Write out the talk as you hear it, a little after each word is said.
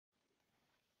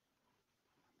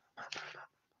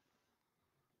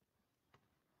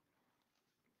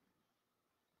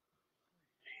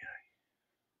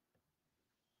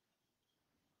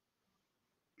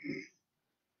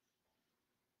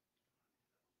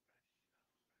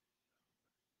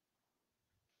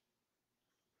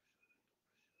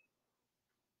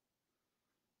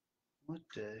What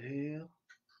the hell?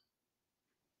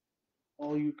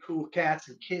 All you cool cats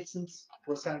and kittens.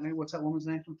 What's that name? What's that woman's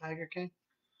name from Tiger King?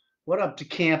 What up to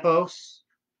Campos?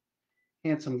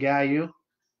 Handsome guy, you.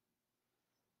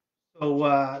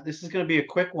 So this is going to be a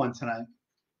quick one tonight.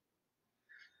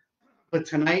 But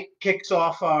tonight kicks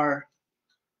off our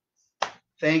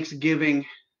Thanksgiving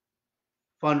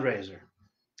fundraiser,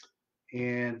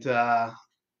 and I'm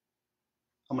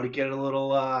going to get I'm going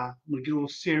to get a little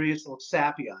serious, a little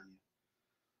sappy on you.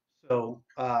 So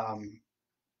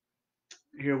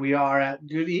here we are at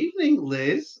good evening,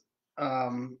 Liz.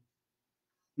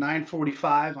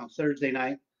 9:45 on Thursday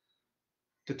night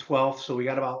to 12th. So we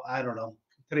got about, I don't know,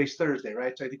 today's Thursday,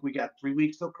 right? So I think we got 3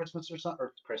 weeks till Christmas or something,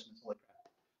 or Christmas, like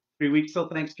 3 weeks till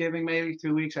Thanksgiving, maybe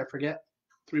 2 weeks, I forget.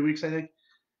 3 weeks, I think.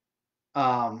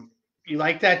 You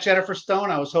like that, Jennifer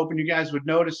Stone? I was hoping you guys would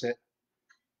notice it.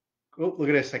 Oh, look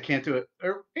at this. I can't do it.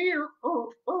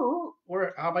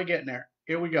 Where, how am I getting there?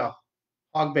 Here we go.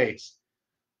 Hog baits.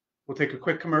 We'll take a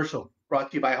quick commercial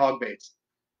brought to you by Hog Baits.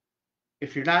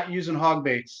 If you're not using hog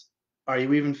baits, are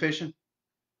you even fishing?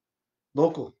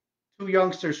 Local. Two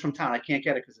youngsters from town. I can't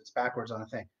get it because it's backwards on the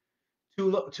thing.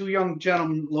 Two young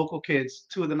gentlemen, local kids,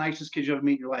 two of the nicest kids you'll ever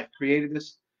meet in your life, created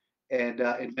this and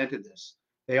invented this.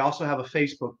 They also have a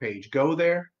Facebook page. Go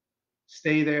there,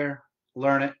 stay there,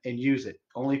 learn it, and use it.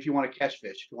 Only if you want to catch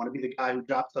fish. If you want to be the guy who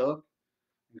drops the hook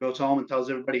and goes home and tells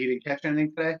everybody he didn't catch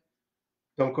anything today,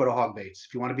 don't go to Hog Baits.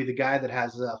 If you want to be the guy that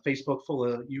has a Facebook full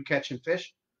of you catching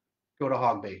fish, go to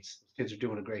Hog Baits. The kids are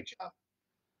doing a great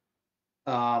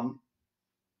job. Um,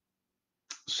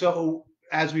 so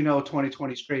as we know,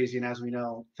 2020 is crazy, and as we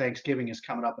know, Thanksgiving is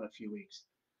coming up in a few weeks.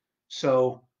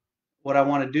 So what I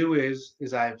want to do is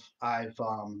I've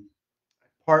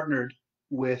partnered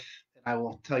with, and I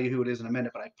will tell you who it is in a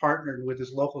minute, but I partnered with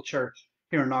this local church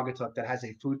here in Naugatuck that has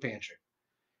a food pantry,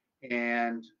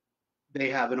 and they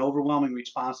have an overwhelming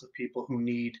response of people who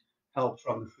need help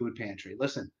from the food pantry.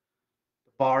 Listen,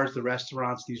 the bars, the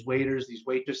restaurants, these waiters, these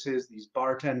waitresses, these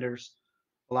bartenders,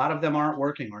 a lot of them aren't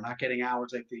working or not getting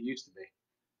hours like they used to be.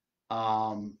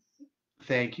 Um,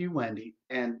 thank you, Wendy.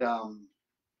 And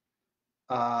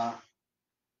uh,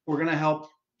 we're going to help.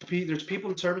 There's people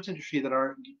in the service industry that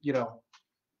are, you know,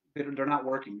 they're not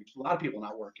working. There's a lot of people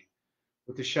not working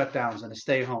with the shutdowns and the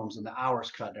stay homes and the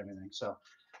hours cut and everything. So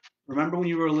remember when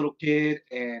you were a little kid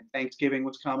and Thanksgiving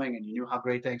was coming and you knew how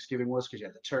great Thanksgiving was because you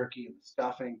had the turkey and the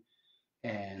stuffing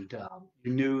and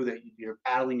you knew that you're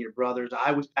battling your brothers.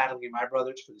 I was battling my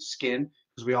brothers for the skin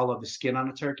because we all love the skin on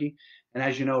a turkey. And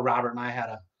as you know, Robert and I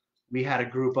had a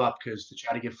group up because to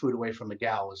try to give food away from the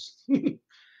gal was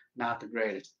not the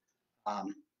greatest.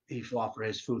 Um, he fought for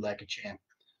his food like a champ.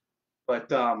 But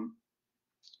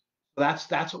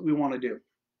that's what we want to do.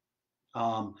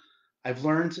 Um, I've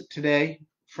learned today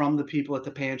from the people at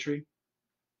the pantry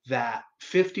that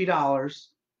 $50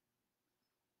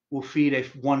 will feed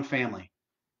one family.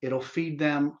 It'll feed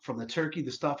them from the turkey,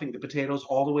 the stuffing, the potatoes,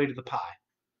 all the way to the pie.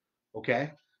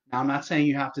 Okay. Now I'm not saying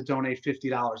you have to donate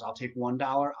 $50. I'll take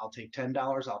 $1. I'll take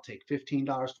 $10. I'll take $15,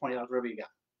 $20, whatever you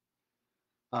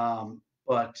got.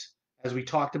 But as we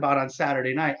talked about on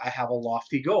Saturday night, I have a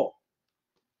lofty goal.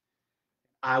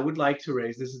 I would like to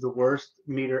raise, this is the worst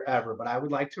meter ever, but I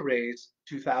would like to raise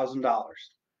 $2,000.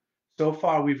 So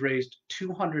far, we've raised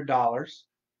 $200,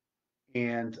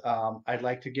 and I'd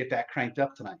like to get that cranked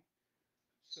up tonight.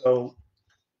 So,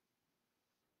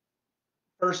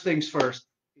 first things first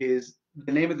is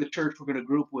the name of the church we're going to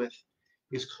group with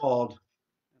is called,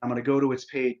 I'm going to go to its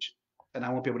page, and I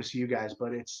won't be able to see you guys,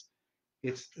 but it's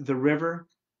the River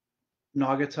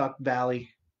Naugatuck Valley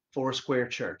Foursquare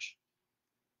Church.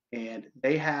 And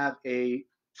they have a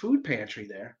food pantry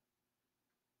there.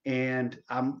 And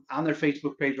I'm on their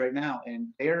Facebook page right now, and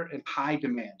they're in high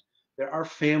demand. There are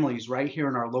families right here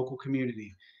in our local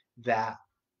community that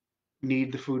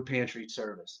need the food pantry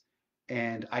service.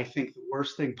 And I think the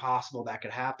worst thing possible that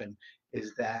could happen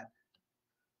is that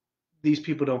these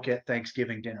people don't get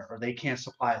Thanksgiving dinner or they can't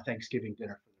supply a Thanksgiving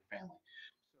dinner for their family.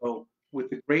 So,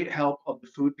 with the great help of the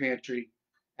food pantry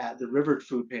at the River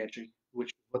Food Pantry, which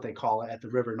is what they call it at the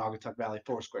River Naugatuck Valley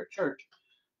Foursquare Church,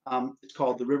 it's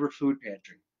called the River Food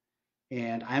Pantry.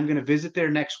 And I'm going to visit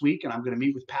there next week, and I'm going to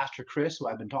meet with Pastor Chris, who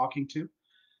I've been talking to.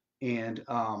 And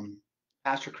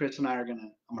Pastor Chris and I'm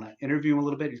going to interview him a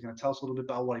little bit. He's going to tell us a little bit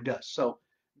about what he does. So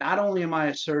not only am I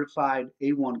a certified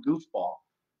A1 goofball,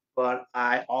 but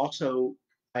I also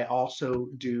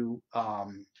do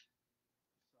some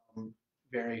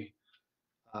very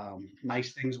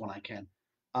nice things when I can.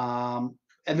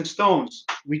 And the Stones,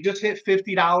 we just hit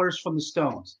 $50 from the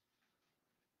Stones.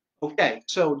 Okay,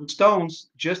 so the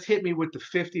Stones just hit me with the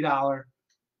 $50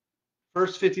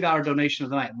 First $50 donation of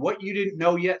the night. What you didn't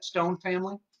know yet, Stone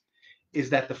family, is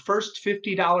that the first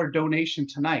 $50 donation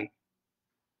tonight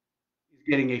is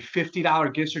getting a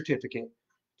 $50 gift certificate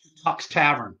to Tuck's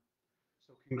Tavern.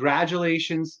 So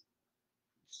congratulations,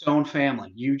 Stone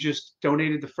family. You just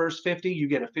donated the first 50, you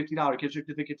get a $50 gift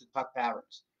certificate to Tuck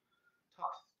Taverns.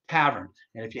 Tuck's Tavern.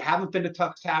 And if you haven't been to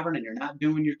Tuck's Tavern and you're not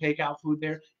doing your takeout food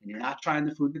there and you're not trying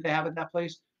the food that they have at that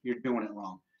place, you're doing it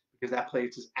wrong because that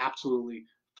place is absolutely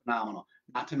phenomenal.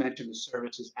 Not to mention the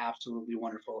service is absolutely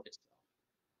wonderful.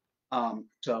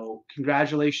 So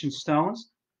congratulations,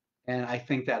 Stones, and I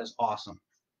think that is awesome.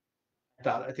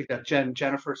 I think that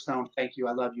Jennifer Stone, thank you,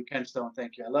 I love you. Ken Stone,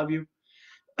 thank you, I love you.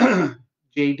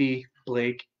 JD,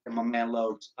 Blake, and my man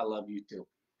Loads, I love you too.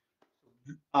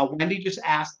 Wendy just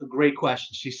asked a great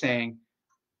question. She's saying,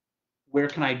 where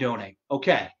can I donate?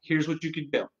 Okay, here's what you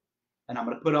could do. And I'm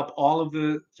going to put up all of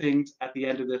the things at the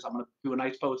end of this. I'm going to do a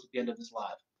nice post at the end of this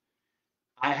live.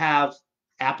 I have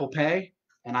Apple Pay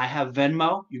and I have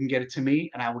Venmo. You can get it to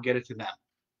me and I will get it to them.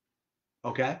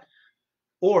 Okay?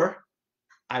 Or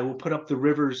I will put up the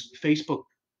Rivers Facebook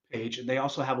page, and they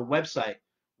also have a website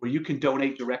where you can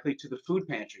donate directly to the food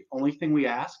pantry. Only thing we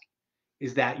ask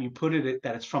is that you put it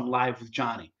that it's from Live with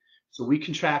Johnny, so we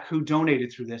can track who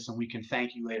donated through this, and we can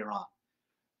thank you later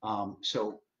on.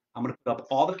 So I'm going to put up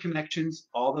all the connections,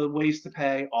 all the ways to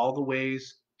pay, all the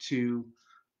ways to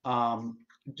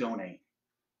donate.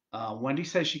 Wendy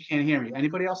says she can't hear me.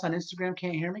 Anybody else on Instagram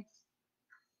can't hear me?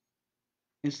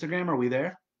 Instagram, are we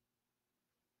there?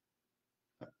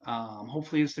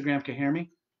 Hopefully Instagram can hear me.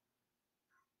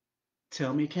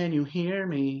 Tell me, can you hear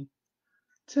me?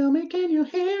 Tell me, can you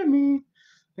hear me?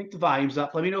 I think the volume's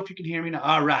up. Let me know if you can hear me now.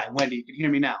 All right, Wendy, you can hear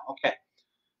me now. Okay.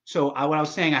 So what I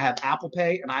was saying, I have Apple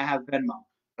Pay and I have Venmo.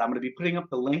 But I'm going to be putting up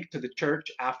the link to the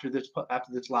church after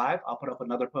this live. I'll put up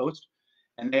another post,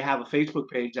 and they have a Facebook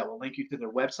page that will link you to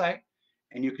their website,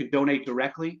 and you could donate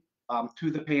directly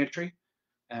to the pantry.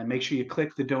 And make sure you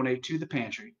click the donate to the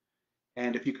pantry.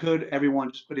 And if you could,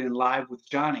 everyone just put it in live with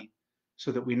Johnny so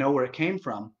that we know where it came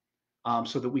from,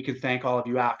 so that we can thank all of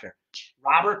you after.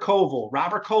 Robert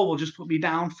Koval just put me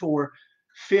down for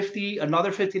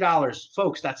another $50.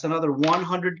 Folks, that's another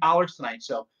 $100 tonight.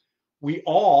 So we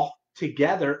all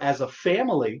together as a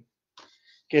family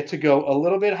get to go a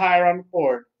little bit higher on the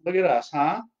board. Look at us,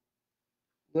 huh?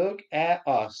 Look at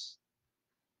us.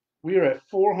 We are at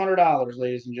 $400,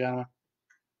 ladies and gentlemen.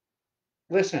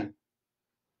 Listen,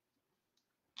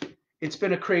 it's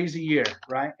been a crazy year,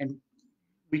 right? And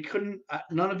we couldn't,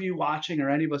 none of you watching or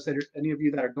any of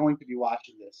you that are going to be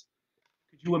watching this,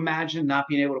 could you imagine not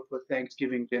being able to put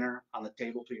Thanksgiving dinner on the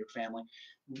table for your family?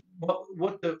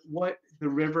 What the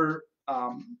River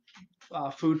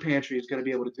Food Pantry is going to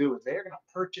be able to do is they're going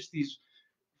to purchase this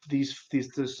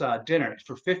dinner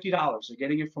for $50. They're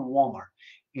getting it from Walmart,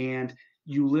 and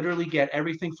you literally get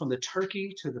everything from the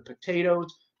turkey to the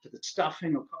potatoes to the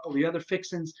stuffing, a couple of the other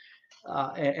fixings,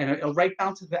 and right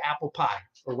down to the apple pie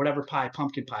or whatever pie,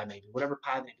 pumpkin pie maybe, whatever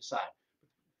pie they decide.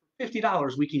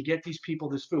 $50, we can get these people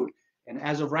this food. And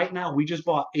as of right now, we just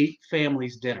bought 8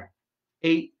 families dinner.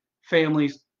 8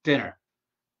 families dinner.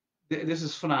 This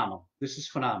is phenomenal. This is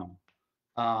phenomenal.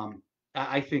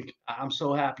 I think I'm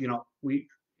so happy. You know,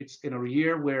 it's in a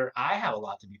year where I have a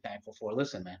lot to be thankful for.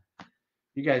 Listen, man,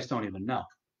 you guys don't even know.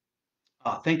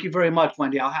 Thank you very much,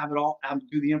 Wendy. I'll have it all. I'll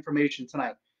do the information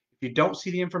tonight. If you don't see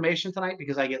the information tonight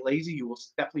because I get lazy, you will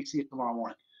definitely see it tomorrow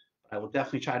morning. But I will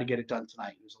definitely try to get it done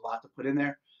tonight. There's a lot to put in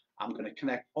there. I'm going to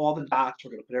connect all the dots. We're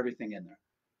going to put everything in there.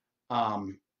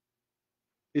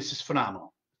 This is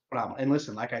phenomenal. Phenomenal. And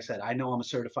listen, like I said, I know I'm a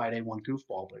certified A1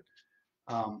 goofball, but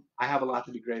I have a lot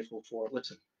to be grateful for.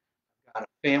 Listen, I've got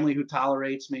a family who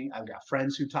tolerates me. I've got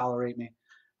friends who tolerate me.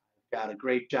 I've got a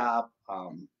great job.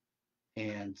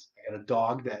 And I got a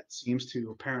dog that seems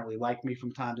to apparently like me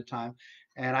from time to time.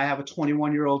 And I have a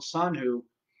 21-year-old son who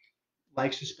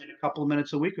likes to spend a couple of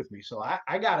minutes a week with me. So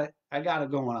I got it. I got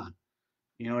it going on.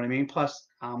 You know what I mean? Plus,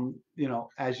 you know,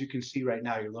 as you can see right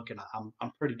now, you're looking,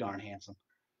 I'm pretty darn handsome.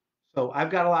 So I've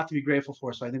got a lot to be grateful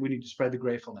for. So I think we need to spread the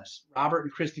gratefulness. Robert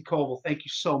and Christy Koval, thank you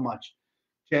so much.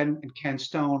 Jen and Ken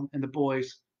Stone and the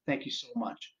boys, thank you so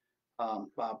much.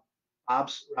 Rob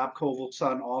Koval's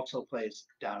son also plays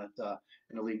down at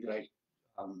in the league that I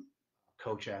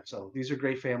coach at. So these are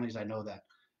great families. I know that,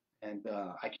 and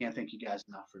I can't thank you guys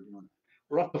enough for doing it.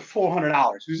 We're up to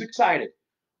 $400. Who's excited?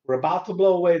 We're about to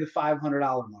blow away the $500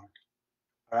 mark.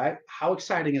 All right, how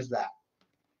exciting is that?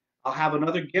 I'll have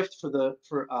another gift for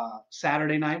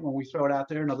Saturday night when we throw it out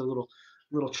there. Another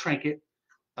little trinket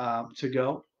to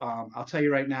go. I'll tell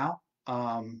you right now.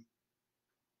 The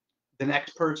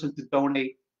next person to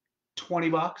donate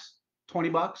 $20,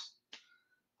 $20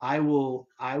 I will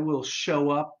show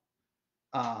up.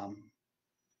 Um,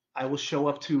 I will show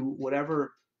up to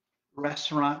whatever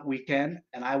restaurant we can,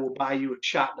 and I will buy you a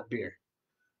shot and a beer.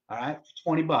 All right,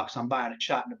 for $20, I'm buying a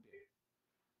shot and a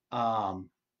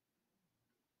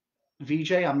beer.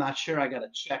 VJ, I'm not sure. I gotta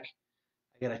check.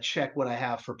 I gotta check what I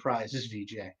have for prizes,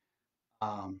 VJ.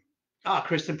 Um,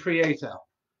 Kristen Prieto.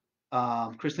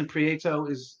 Kristen Prieto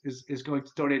is going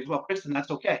to donate as well. Kristen,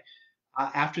 that's okay.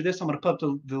 After this, I'm going to put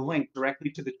the link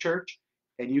directly to the church,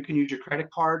 and you can use your credit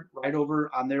card right over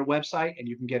on their website, and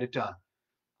you can get it done.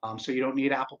 So you don't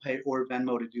need Apple Pay or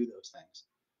Venmo to do those things.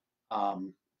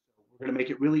 We're going to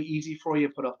make it really easy for you.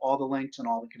 Put up all the links and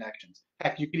all the connections.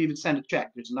 Heck, you can even send a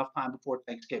check. There's enough time before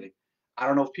Thanksgiving. I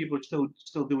don't know if people are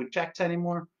still doing checks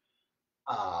anymore.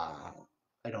 Uh,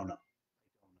 I don't know.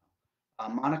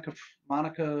 Monica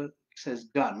Monica says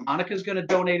done. Monica's going to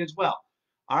donate as well.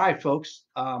 All right, folks.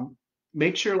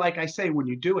 Make sure, like I say, when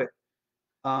you do it,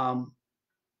 um,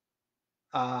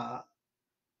 uh,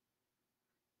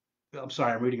 I'm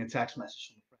sorry, I'm reading a text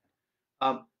message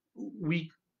from a friend. We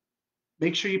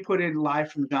make sure you put in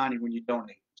live from Johnny when you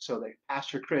donate, so that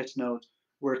Pastor Chris knows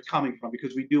where it's coming from,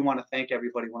 because we do want to thank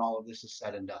everybody when all of this is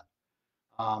said and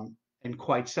done. And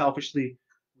quite selfishly,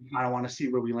 we kind of want to see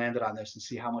where we landed on this and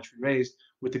see how much we raised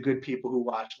with the good people who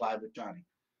watch live with Johnny,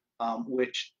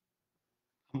 which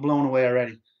I'm blown away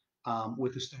already,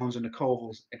 with the Stones and the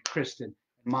Coles and Kristen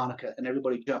and Monica and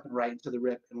everybody jumping right into the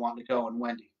rip and wanting to go, and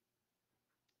Wendy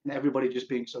and everybody just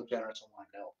being so generous and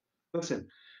wanting to help. Listen,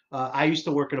 I used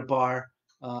to work at a bar.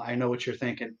 I know what you're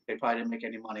thinking. They probably didn't make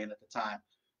any money, and at the time,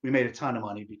 we made a ton of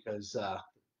money because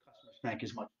customers drank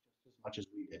as much as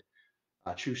we did.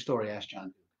 True story. Ask John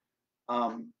Duke.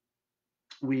 Um,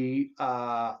 we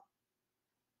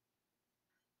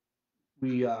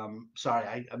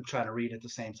sorry, I'm trying to read at the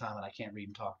same time, and I can't read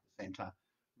and talk at the same time.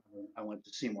 I went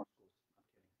to Seymour School. I'm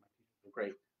kidding. My teachers were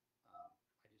great. I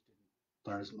just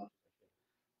didn't learn as much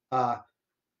as I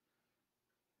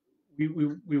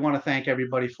should. We want to thank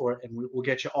everybody for it, and we'll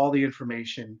get you all the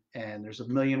information. And there's a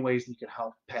million ways that you can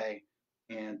help pay.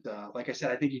 And like I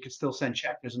said, I think you can still send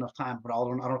check. There's enough time, but I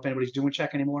don't know if anybody's doing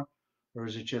check anymore, or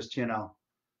is it just,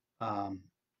 um,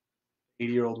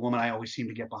 80-year-old woman I always seem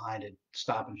to get behind it,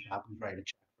 Stop and Shop, and write a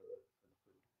check for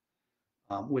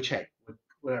the food. Which, hey,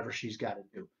 whatever she's got to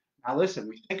do. Now, listen,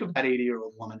 we think of that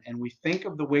 80-year-old woman, and we think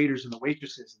of the waiters and the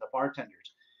waitresses and the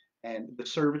bartenders and the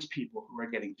service people who are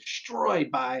getting destroyed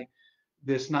by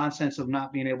this nonsense of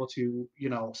not being able to,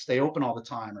 stay open all the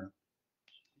time, or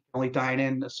only dine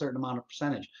in a certain amount of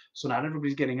percentage. So not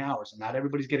everybody's getting hours, and not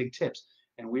everybody's getting tips.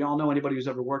 And we all know, anybody who's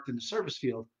ever worked in the service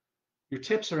field, your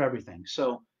tips are everything.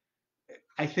 So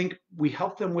I think we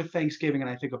help them with Thanksgiving, and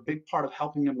I think a big part of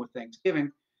helping them with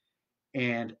Thanksgiving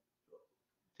and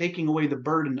taking away the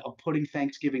burden of putting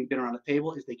Thanksgiving dinner on the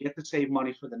table is they get to save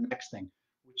money for the next thing,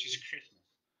 which is Christmas,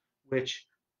 which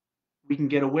we can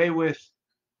get away with,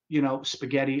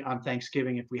 spaghetti on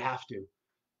Thanksgiving if we have to,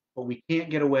 but we can't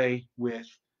get away with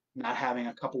not having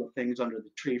a couple of things under the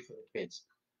tree for the kids.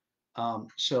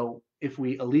 So if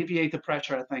we alleviate the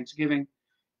pressure at Thanksgiving,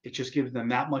 it just gives them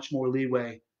that much more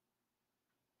leeway.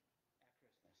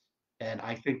 And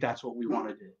I think that's what we want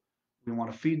to do. We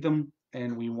want to feed them,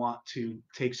 and we want to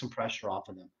take some pressure off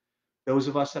of them. Those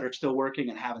of us that are still working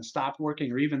and haven't stopped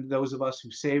working, or even those of us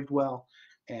who saved well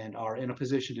and are in a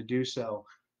position to do so,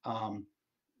 um,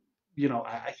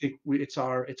 I think it's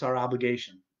our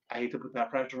obligation. I hate to put that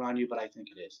pressure on you, but I think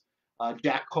it is.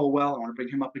 Jack Colwell, I want to bring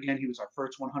him up again. He was our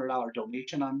first $100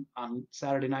 donation on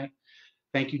Saturday night.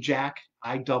 Thank you, Jack.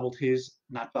 I doubled his,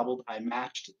 not doubled, I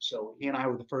matched. So he and I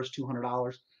were the first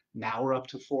 $200. Now we're up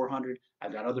to 400.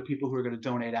 I've got other people who are going to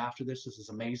donate after this. This is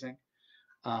amazing.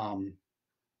 Um,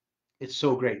 it's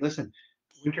so great. Listen,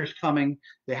 winter's coming.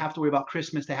 They have to worry about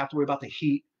Christmas. They have to worry about the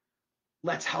heat.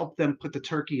 Let's help them put the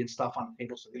turkey and stuff on the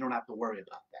table so they don't have to worry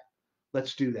about that.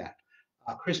 Let's do that.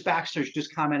 Chris Baxter is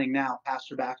just commenting now,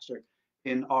 Pastor Baxter,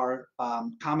 in our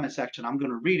comment section. I'm going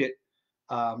to read it,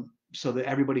 so that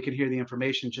everybody can hear the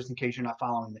information, just in case you're not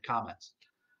following the comments.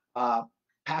 Uh,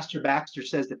 Pastor Baxter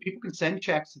says that people can send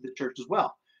checks to the church as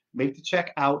well. Make the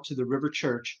check out to the River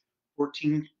Church,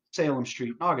 14 Salem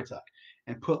Street, Naugatuck,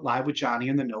 and put Live with Johnny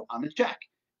in the note on the check.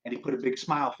 And he put a big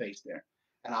smile face there.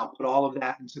 And I'll put all of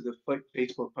that into the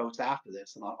Facebook post after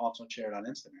this, and I'll also share it on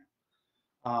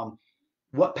Instagram.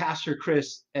 What Pastor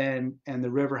Chris and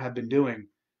the River have been doing,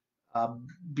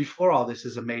 before all this,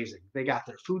 is amazing. They got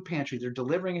their food pantry. They're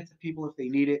delivering it to people if they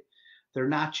need it. They're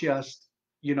not just,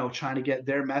 trying to get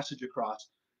their message across.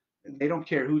 They don't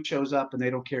care who shows up, and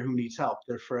they don't care who needs help.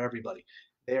 They're for everybody.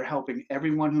 They're helping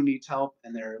everyone who needs help,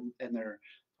 and they're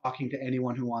talking to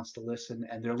anyone who wants to listen,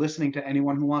 and they're listening to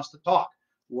anyone who wants to talk.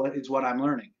 What I'm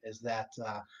learning is that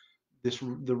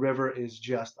the river is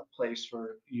just a place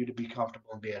for you to be comfortable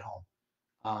and be at home.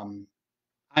 Um,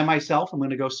 I myself am going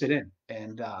to go sit in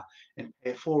and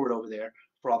pay it forward over there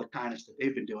for all the kindness that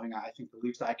they've been doing. I think the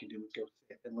least I can do is go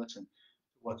sit and listen to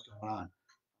what's going on.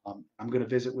 I'm going to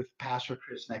visit with Pastor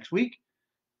Chris next week,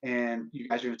 and you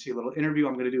guys are going to see a little interview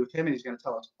I'm going to do with him, and he's going to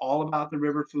tell us all about the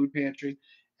River Food Pantry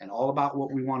and all about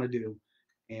what we want to do,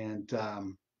 and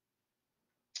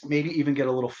maybe even get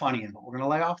a little funny in. But we're going to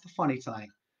lay off the funny tonight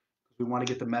because we want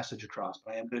to get the message across.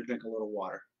 But I am going to drink a little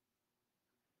water.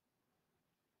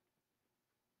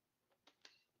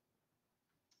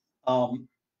 Um,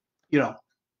 you know,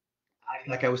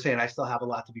 like I was saying, I still have a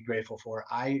lot to be grateful for.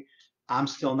 I'm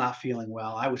still not feeling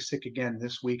well. I was sick again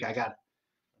this week. I got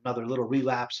another little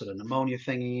relapse of a pneumonia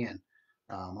thingy, and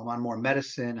I'm on more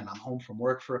medicine, and I'm home from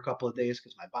work for a couple of days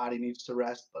because my body needs to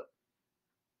rest. But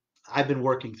I've been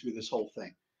working through this whole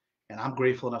thing, and I'm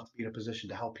grateful enough to be in a position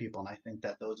to help people. And I think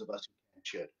that those of us who can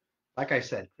should. Like I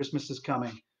said, Christmas is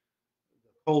coming,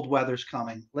 cold weather's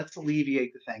coming. Let's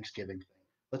alleviate the Thanksgiving thing.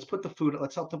 Let's put the food.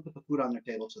 Let's help them put the food on their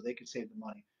table so they can save the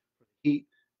money for the heat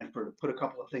and for to put a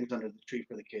couple of things under the tree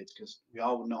for the kids because we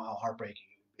all know how heartbreaking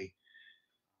it would be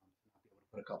not be able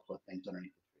to put a couple of things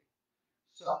underneath the tree.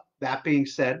 So that being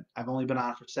said, I've only been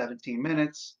on for 17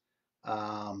 minutes. But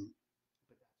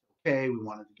that's okay. We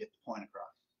wanted to get the point across.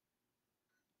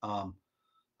 Um,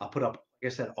 I'll put up,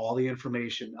 like I said, all the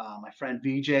information. My friend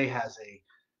VJ has a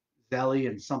Zelly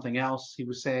and something else. He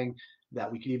was saying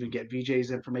that we could even get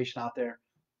VJ's information out there.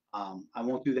 I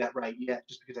won't do that right yet,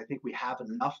 just because I think we have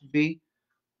enough V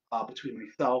between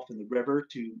myself and the river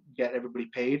to get everybody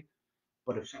paid.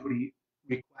 But if somebody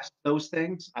requests those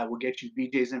things, I will get you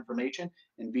VJ's information,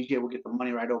 and VJ will get the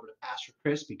money right over to Pastor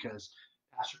Chris because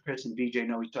Pastor Chris and VJ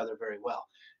know each other very well.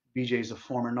 VJ is a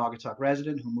former Naugatuck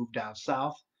resident who moved down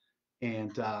south,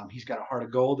 and he's got a heart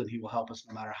of gold, and he will help us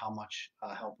no matter how much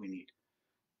help we need.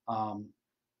 Um,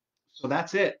 so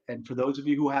that's it. And for those of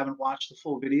you who haven't watched the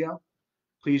full video,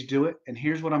 please do it. And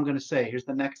here's what I'm going to say. Here's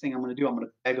the next thing I'm going to do. I'm going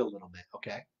to beg a little bit,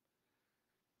 okay?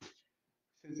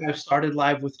 Since I've started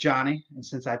live with Johnny, and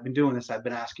since I've been doing this, I've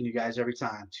been asking you guys every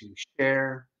time to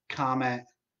share, comment,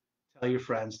 tell your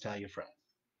friends, tell your friends.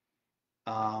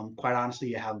 Quite honestly,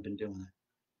 you haven't been doing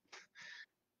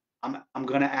it. I'm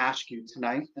going to ask you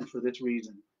tonight, and for this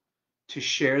reason, to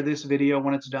share this video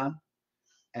when it's done,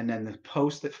 and then the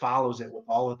post that follows it with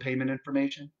all the payment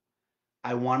information.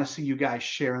 I want to see you guys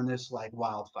sharing this like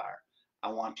wildfire. I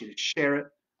want you to share it.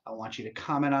 I want you to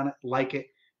comment on it, like it,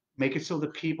 make it so the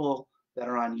people that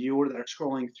are on you or that are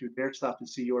scrolling through their stuff and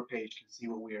see your page can see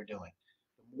what we are doing.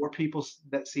 The more people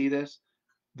that see this,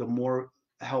 the more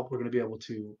help we're going to be able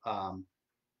to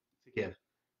give.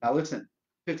 Now, listen,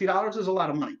 $50 is a lot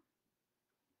of money.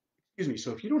 Excuse me.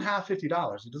 So if you don't have $50,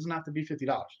 it doesn't have to be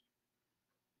 $50.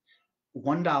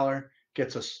 $1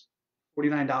 gets us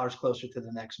 $49 closer to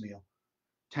the next meal.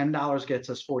 $10 gets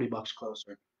us $40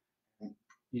 closer.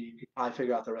 You could probably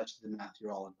figure out the rest of the math.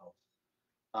 You're all involved.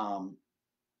 Um,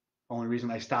 only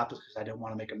reason I stopped is because I didn't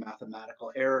want to make a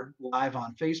mathematical error live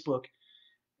on Facebook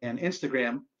and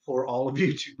Instagram for all of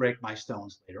you to break my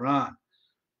stones later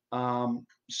on.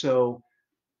 So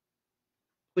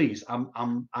please,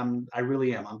 I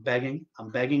really am. I'm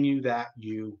begging you that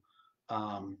you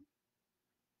um,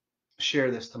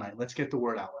 share this tonight. Let's get the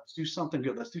word out. Let's do something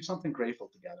good. Let's do something grateful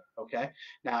together. Okay.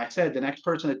 Now I said the next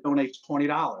person that donates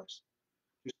 $20,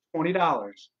 just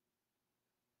 $20.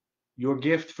 Your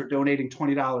gift for donating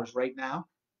 $20 right now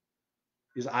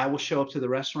is I will show up to the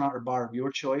restaurant or bar of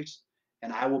your choice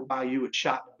and I will buy you a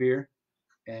shot of beer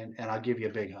and I'll give you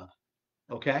a big hug.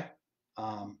 Okay?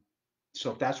 Um,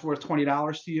 so if that's worth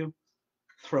 $20 to you,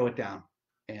 throw it down.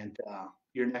 And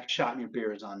your next shot and your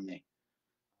beer is on me.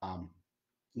 Um,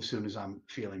 as soon as I'm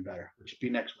feeling better, which will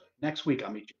be next week. Next week,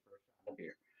 I'll meet you for a shot of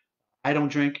beer. I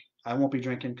don't drink. I won't be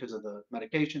drinking because of the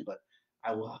medication, but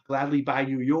I will gladly buy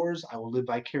you yours. I will live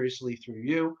vicariously through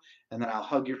you, and then I'll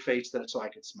hug your face so I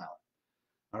can smell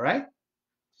it. All right?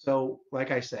 So,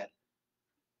 like I said,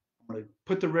 I'm going to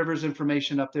put the Rivers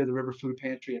information up there, the River Food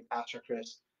Pantry and Pastor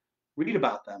Chris. Read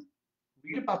about them.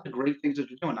 Read about the great things that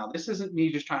you're doing. Now, this isn't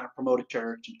me just trying to promote a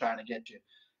church and trying to get you.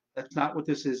 That's not what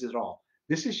this is at all.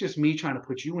 This is just me trying to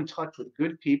put you in touch with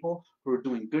good people who are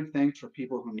doing good things for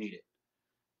people who need it.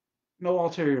 No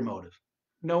ulterior motive,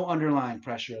 no underlying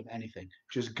pressure of anything.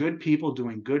 Just good people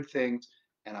doing good things.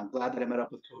 And I'm glad that I met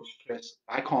up with Coach Chris.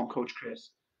 I call him Coach Chris.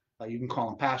 You can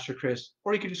call him Pastor Chris,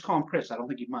 or you could just call him Chris. I don't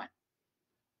think he'd mind.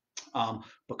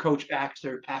 But Coach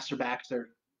Baxter, Pastor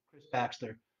Baxter, Chris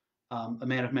Baxter, a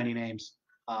man of many names.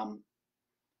 Um,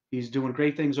 He's doing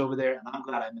great things over there, and I'm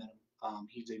glad I met him.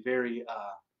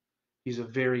 He's a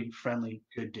very friendly,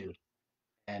 good dude.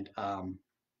 And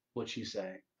what'd she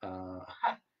say?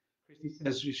 Christy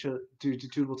says you should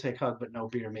dude will take hug, but no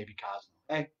beer, maybe Cosmo.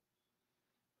 Hey,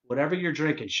 whatever you're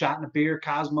drinking, shot in a beer,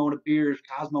 Cosmo in a beer,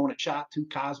 Cosmo in a shot, two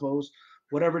Cosmos,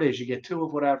 whatever it is, you get two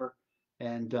of whatever,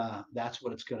 and that's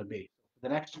what it's going to be. The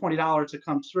next $20 that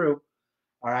comes through,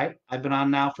 all right, I've been on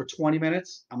now for 20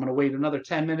 minutes. I'm going to wait another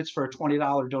 10 minutes for a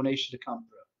 $20 donation to come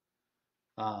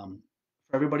through.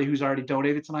 For everybody who's already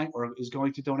donated tonight or is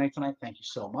going to donate tonight, thank you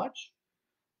so much.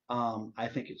 I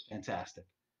think it's fantastic.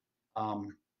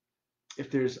 Um, if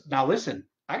there's now, listen,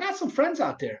 I got some friends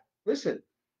out there. Listen,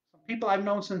 some people I've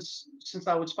known since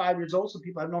I was 5 years old. Some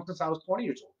people I've known since I was 20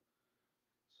 years old.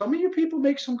 Some of you people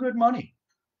make some good money.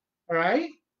 All right,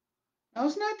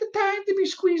 now's not the time to be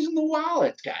squeezing the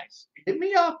wallets, guys. Hit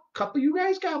me up. A couple of you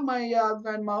guys got my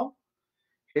Venmo.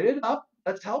 Hit it up.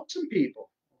 Let's help some people.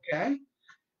 Okay,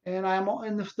 and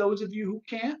those of you who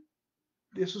can't,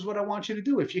 this is what I want you to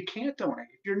do. If you can't donate,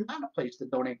 if you're not a place to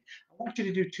donate, I want you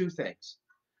to do two things.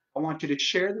 I want you to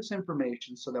share this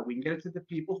information so that we can get it to the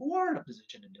people who are in a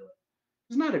position to do it.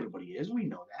 Because not everybody is, we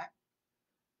know that.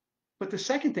 But the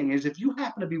second thing is if you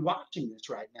happen to be watching this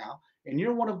right now and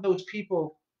you're one of those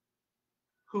people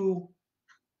who,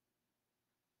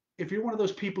 if you're one of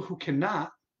those people who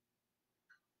cannot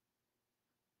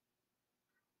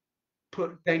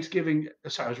put Thanksgiving,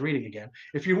 sorry, I was reading again.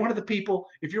 If you're one of the people,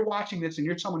 if you're watching this and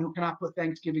you're someone who cannot put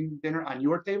Thanksgiving dinner on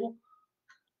your table,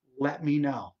 let me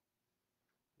know.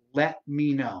 Let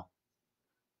me know.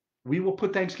 We will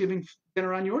put Thanksgiving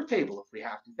dinner on your table if we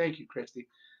have to. Thank you, Christy.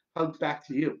 Hugs back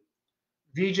to you.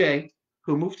 VJ,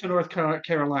 who moved to North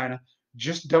Carolina,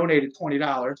 just donated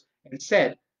 $20 and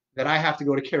said that I have to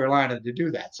go to Carolina to do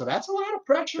that. So that's a lot of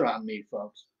pressure on me,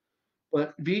 folks.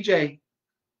 But VJ,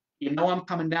 you know I'm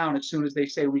coming down as soon as they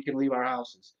say we can leave our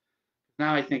houses.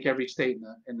 Now I think every state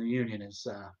in the union is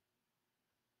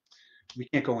we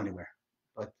can't go anywhere.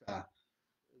 But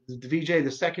the VJ,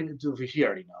 the second, he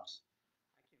already knows.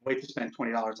 I can't wait to spend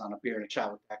 $20 on a beer and a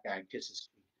chat with that guy and kiss his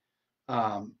feet.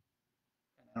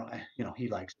 He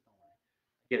likes it.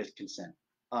 Get his consent.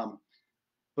 Um,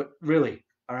 but really,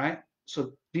 all right.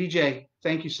 So DJ,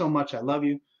 thank you so much. I love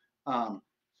you. So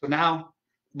now,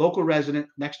 local resident,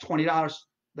 next $20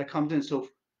 that comes in. So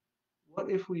what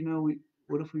if we know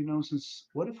what if we've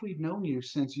known you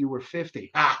since you were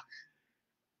 50? Ah,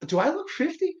 do I look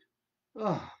 50?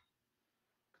 Oh,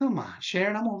 come on,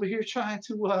 Sharon. I'm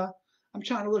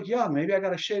trying to look young. Maybe I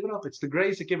gotta shave it up. It's the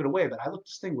grays that give it away, but I look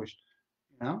distinguished.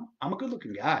 I'm a good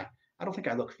looking guy. I don't think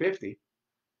I look 50,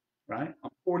 right?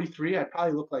 I'm 43. I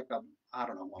probably look like I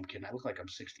don't know, I'm kidding. I look like I'm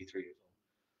 63 years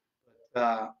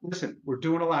old. Listen, we're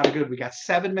doing a lot of good. We got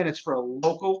 7 minutes for a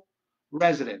local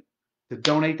resident to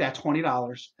donate that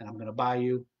 $20, and I'm going to buy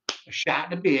you a shot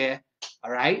and a beer.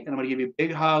 All right, and I'm going to give you a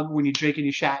big hug when you're drinking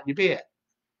your shot and your beer.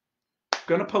 I'm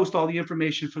going to post all the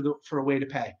information for a way to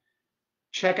pay.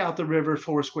 Check out the River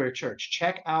Foursquare Church.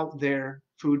 Check out their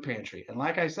food pantry. And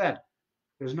like I said,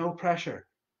 there's no pressure.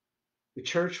 The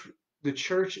church the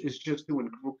church is just doing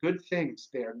good things.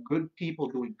 They are good people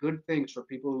doing good things for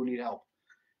people who need help.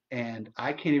 And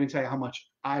I can't even tell you how much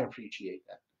I appreciate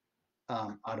that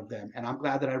out of them. And I'm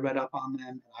glad that I read up on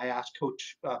them. I asked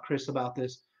Coach Chris about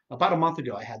this about a month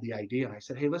ago. I had the idea, and I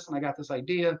said, "Hey, listen, I got this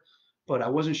idea, but I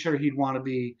wasn't sure he'd want to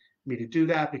be me to do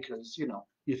that because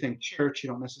you think church, you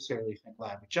don't necessarily think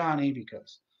Live with Johnny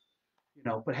because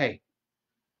But hey,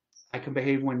 I can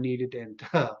behave when needed, and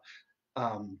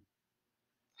um,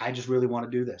 I just really want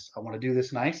to do this. I want to do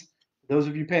this nice. For those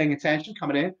of you paying attention,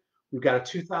 coming in, we've got a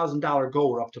 $2,000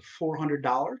 goal. We're up to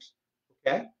 $400.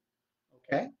 Okay.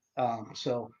 Okay.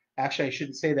 So actually, I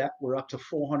shouldn't say that. We're up to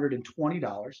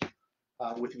 $420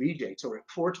 with VJ. So we're at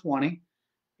 420,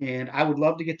 and I would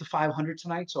love to get to 500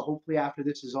 tonight. So hopefully, after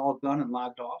this is all done and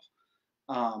logged off,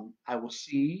 I will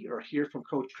see or hear from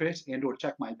Coach Chris and/or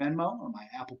check my Venmo or my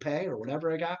Apple Pay or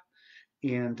whatever I got,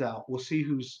 and we'll see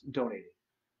who's donated.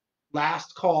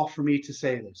 Last call for me to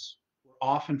say this. We're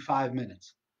off in 5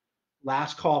 minutes.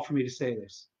 Last call for me to say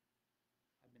this.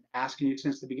 I've been asking you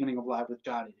since the beginning of Live with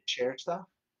Johnny to share stuff.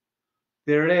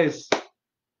 There it is.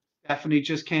 Stephanie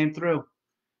just came through.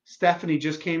 Stephanie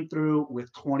just came through with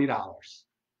 $20.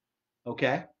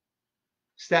 Okay?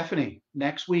 Stephanie,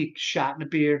 next week, shot in a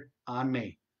beer on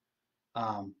me.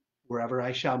 Wherever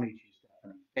I shall meet you,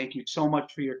 Stephanie. Thank you so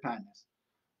much for your kindness.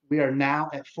 We are now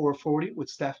at 440 with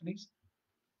Stephanie's.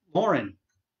 Lauren,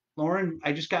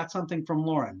 I just got something from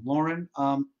Lauren. Lauren,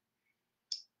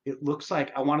 it looks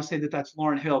like, I want to say that that's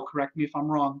Lauren Hill. Correct me if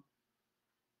I'm wrong.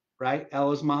 Right?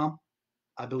 Ella's mom.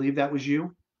 I believe that was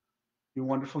you. You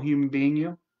wonderful human being,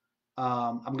 you.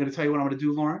 I'm going to tell you what I'm going to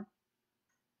do, Lauren.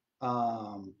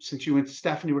 Since you and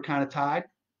Stephanie were kind of tied,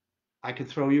 I could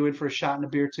throw you in for a shot and a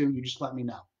beer too. You just let me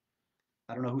know.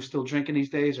 I don't know who's still drinking these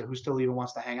days or who still even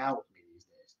wants to hang out with me these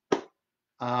days.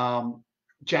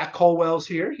 Jack Colwell's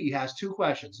here. He has two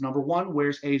questions. Number one,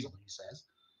 where's Hazel? He says.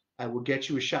 I will get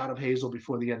you a shot of Hazel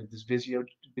before the end of this video,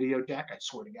 Jack. I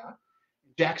swear to God.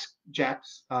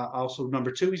 Jack's also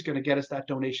number two. He's going to get us that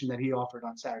donation that he offered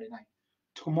on Saturday night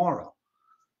tomorrow.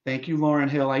 Thank you, Lauren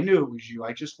Hill. I knew it was you.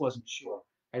 I just wasn't sure.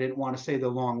 I didn't want to say the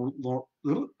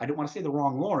I didn't want to say the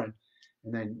wrong Lauren,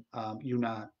 and then you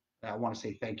not. I want to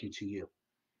say thank you to you.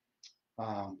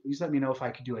 Please let me know if I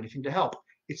could do anything to help.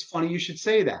 It's funny you should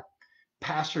say that.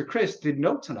 Pastor Chris did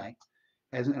note tonight,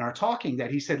 as in our talking,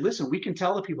 that he said, "Listen, we can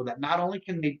tell the people that not only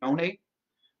can they donate,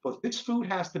 but this food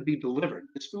has to be delivered.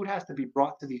 This food has to be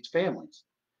brought to these families."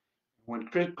 When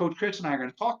Coach Chris and I are going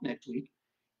to talk next week,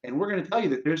 and we're going to tell you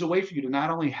that there's a way for you to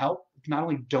not only help, not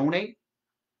only donate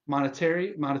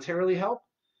monetarily help,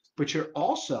 but you're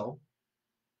also,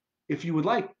 if you would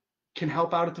like, can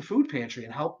help out at the food pantry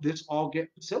and help this all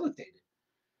get facilitated.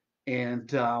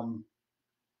 And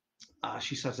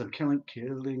she says, "I'm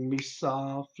killing me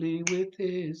softly with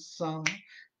his song,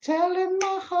 telling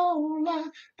my whole life."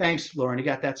 Thanks, Lauren. You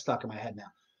got that stuck in my head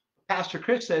now. Pastor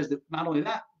Chris says that not only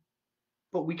that,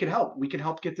 but we can help. We can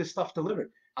help get this stuff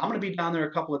delivered. I'm going to be down there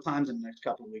a couple of times in the next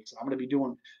couple of weeks. I'm going to be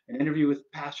doing an interview with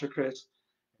Pastor Chris.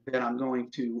 Then I'm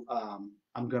going to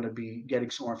be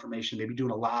getting some more information. Maybe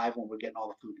doing a live when we're getting all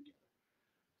the food together.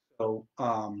 So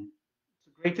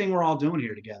it's a great thing we're all doing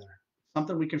here together.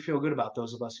 Something we can feel good about.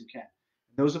 Those of us who can.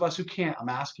 Those of us who can't, I'm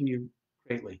asking you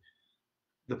greatly.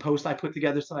 The post I put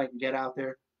together so I can get out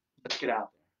there. Let's get out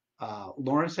there.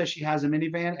 Lauren says she has a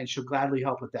minivan and she'll gladly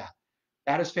help with that.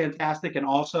 That is fantastic. And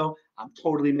also, I'm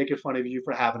totally making fun of you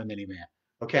for having a minivan.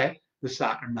 Okay? The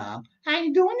soccer mom. How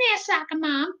you doing there, soccer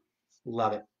mom?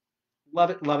 Love it. Love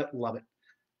it, love it, love it.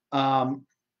 Um,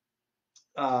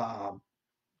 uh,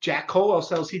 Jack Colwell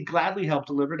says he'd gladly help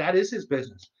deliver. That is his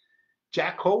business.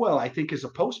 Jack Colwell, I think, is a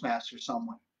postmaster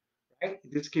somewhere, right?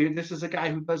 This is a guy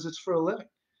who does this for a living.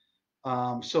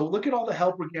 So look at all the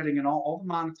help we're getting and all the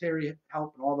monetary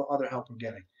help and all the other help we're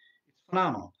getting. It's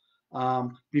phenomenal.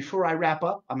 Before I wrap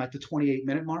up, I'm at the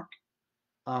 28-minute mark.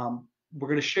 We're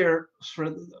going to share.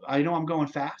 I know I'm going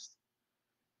fast,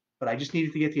 but I just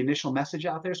needed to get the initial message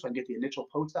out there so I can get the initial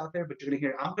post out there. But you're going to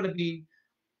hear I'm going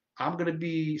to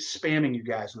be spamming you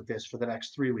guys with this for the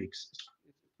next 3 weeks.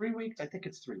 3 weeks? I think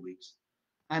it's 3 weeks.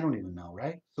 I don't even know,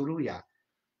 right? So what do we got?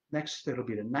 Next, it'll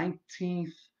be the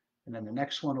 19th, and then the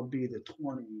next one will be the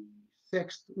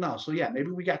 26th. No, so yeah,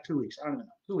 maybe we got 2 weeks. I don't even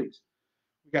know. 2 weeks.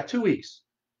 We got 2 weeks,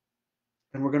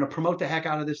 and we're going to promote the heck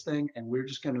out of this thing, and we're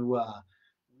just going to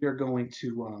we're going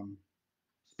to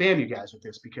spam you guys with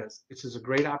this because this is a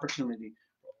great opportunity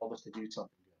for all of us to do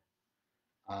something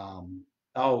good.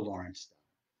 Oh, Lawrence.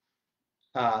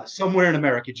 Somewhere in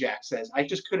America, Jack says. I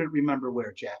just couldn't remember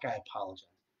where, Jack. I apologize.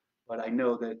 But I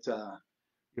know that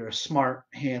you're a smart,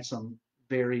 handsome,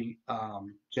 very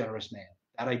generous man.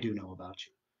 That I do know about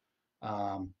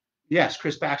you. Yes,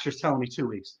 Chris Baxter's telling me 2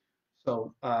 weeks.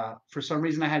 So for some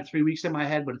reason, I had 3 weeks in my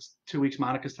head, but it's 2 weeks.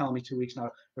 Monica's telling me 2 weeks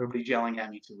now. Everybody's yelling at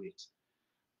me 2 weeks.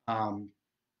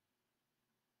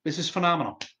 This is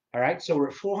phenomenal. All right, so we're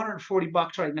at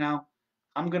 $440 right now.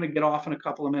 I'm going to get off in a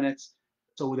couple of minutes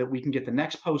so that we can get the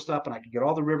next post up and I can get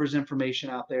all the Rivers information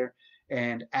out there.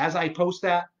 And as I post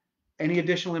that, any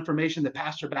additional information that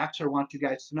Pastor Baxter wants you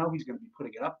guys to know, he's going to be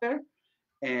putting it up there.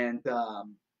 And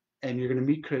you're going to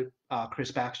meet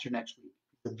Chris Baxter next week.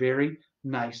 He's a very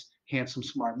nice, handsome,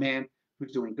 smart man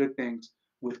who's doing good things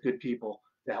with good people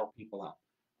to help people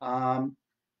out.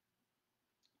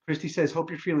 Christy says, hope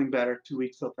you're feeling better. 2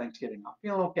 weeks till Thanksgiving. I'm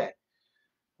feeling okay.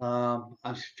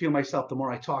 I feel myself, the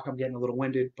more I talk, I'm getting a little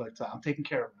winded, but I'm taking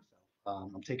care of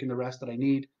myself. I'm taking the rest that I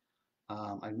need.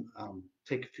 I'm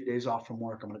take a few days off from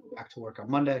work. I'm going to go back to work on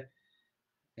Monday.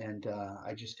 And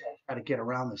I just try to get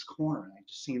around this corner. And it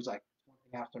just seems like one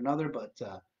thing after another, but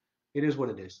it is what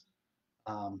it is.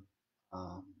 But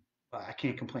I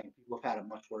can't complain. People have had it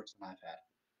much worse than I've had.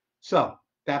 So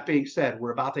that being said,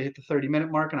 we're about to hit the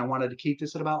 30-minute mark, and I wanted to keep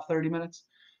this at about 30 minutes.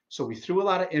 So we threw a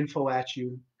lot of info at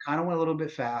you, kind of went a little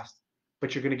bit fast,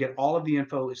 but you're going to get all of the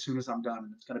info as soon as I'm done,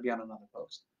 and it's going to be on another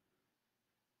post.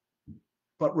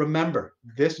 But remember,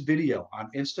 this video on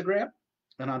Instagram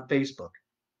and on Facebook,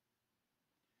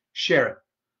 share it,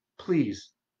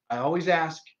 please. I always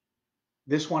ask,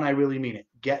 this one, I really mean it.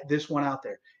 Get this one out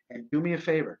there. And do me a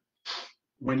favor.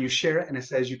 When you share it and it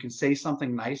says you can say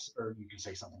something nice, or you can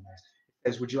say something nice, it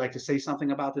says, would you like to say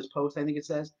something about this post? I think it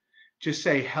says, just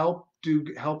say help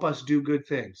us do good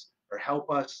things, or help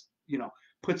us,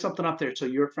 put something up there so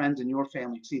your friends and your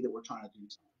family see that we're trying to do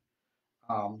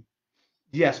something.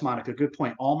 Yes, Monica, good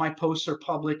point. All my posts are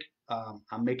public.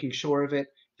 I'm making sure of it.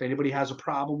 If anybody has a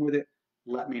problem with it,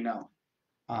 let me know.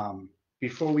 Um,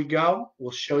 Before we go,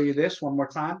 we'll show you this one more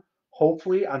time.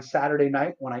 Hopefully on Saturday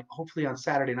night when I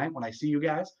see you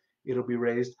guys, it'll be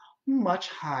raised much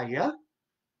higher.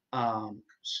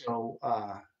 So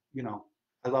I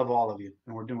love all of you,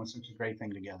 and we're doing such a great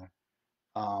thing together.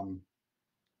 Um,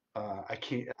 I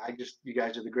can't. I just you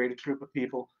guys are the greatest group of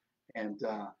people, and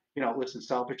listen.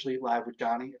 Selfishly, Live with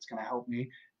Johnny, it's going to help me,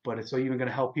 but it's even going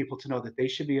to help people to know that they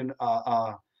should be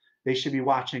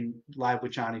watching Live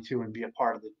with Johnny too and be a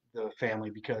part of the family,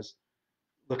 because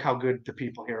look how good the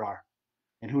people here are,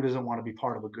 and who doesn't want to be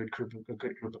part of a good group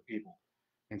of people?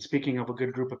 And speaking of a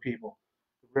good group of people,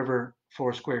 the River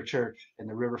Four Square Church and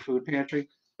the River Food Pantry,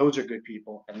 those are good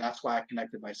people, and that's why I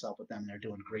connected myself with them. And they're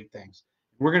doing great things.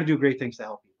 We're going to do great things to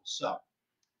help people. So,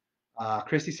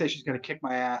 Christy says she's going to kick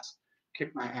my ass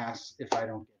if I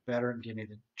don't get better, and give me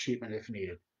the treatment if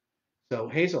needed. So,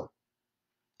 Hazel,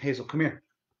 come here,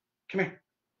 come here.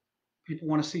 People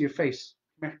want to see your face.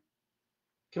 Come here,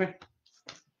 come here,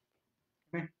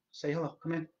 come here. Say hello.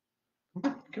 Come in.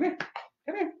 Come on, come here,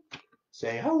 come here.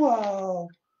 Say hello.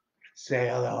 Say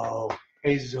hello,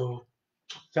 Hazel.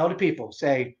 Tell the people.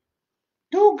 Say,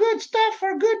 do good stuff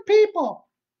for good people.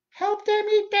 Help them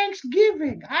eat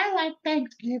Thanksgiving. I like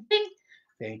Thanksgiving.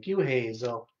 Thank you,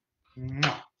 Hazel.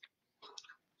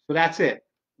 So that's it.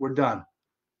 We're done.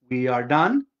 We are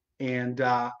done. And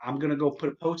I'm going to go put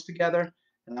a post together,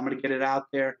 and I'm going to get it out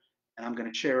there, and I'm going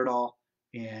to share it all.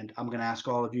 And I'm going to ask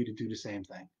all of you to do the same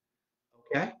thing.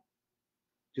 Okay?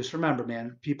 Just remember,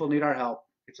 man, people need our help.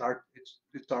 It's our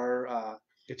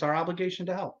obligation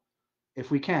to help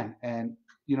if we can. And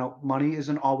money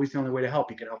isn't always the only way to help.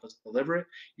 You can help us deliver it.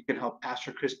 You can help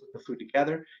Pastor Chris put the food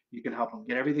together. You can help him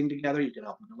get everything together. You can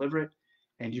help him deliver it.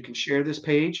 And you can share this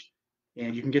page,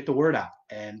 and you can get the word out.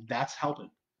 And that's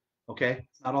helping. Okay?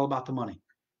 It's not all about the money.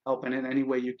 Helping in any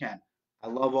way you can. I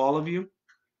love all of you.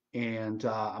 And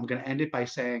I'm going to end it by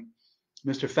saying,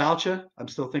 Mr. Falcha, I'm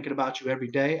still thinking about you every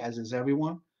day, as is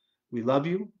everyone. We love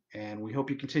you, and we hope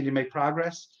you continue to make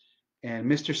progress. And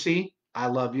Mr. C, I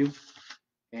love you,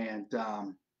 and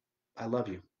I love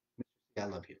you. I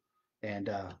love you, and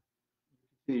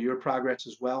your progress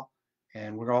as well.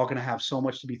 And we're all going to have so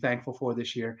much to be thankful for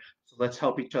this year. So let's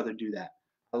help each other do that.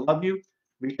 I love you.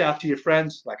 Reach out to your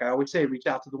friends. Like I always say, reach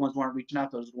out to the ones who aren't reaching out.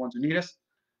 Those are the ones who need us.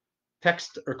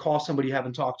 Text or call somebody you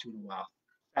haven't talked to in a while.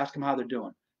 Ask them how they're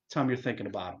doing. Tell them you're thinking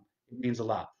about them. It means a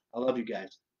lot. I love you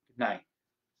guys. Good night.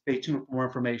 Stay tuned for more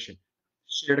information.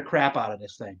 Share the crap out of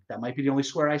this thing. That might be the only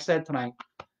swear I said tonight.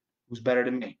 Who's better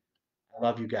than me? I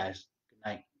love you guys.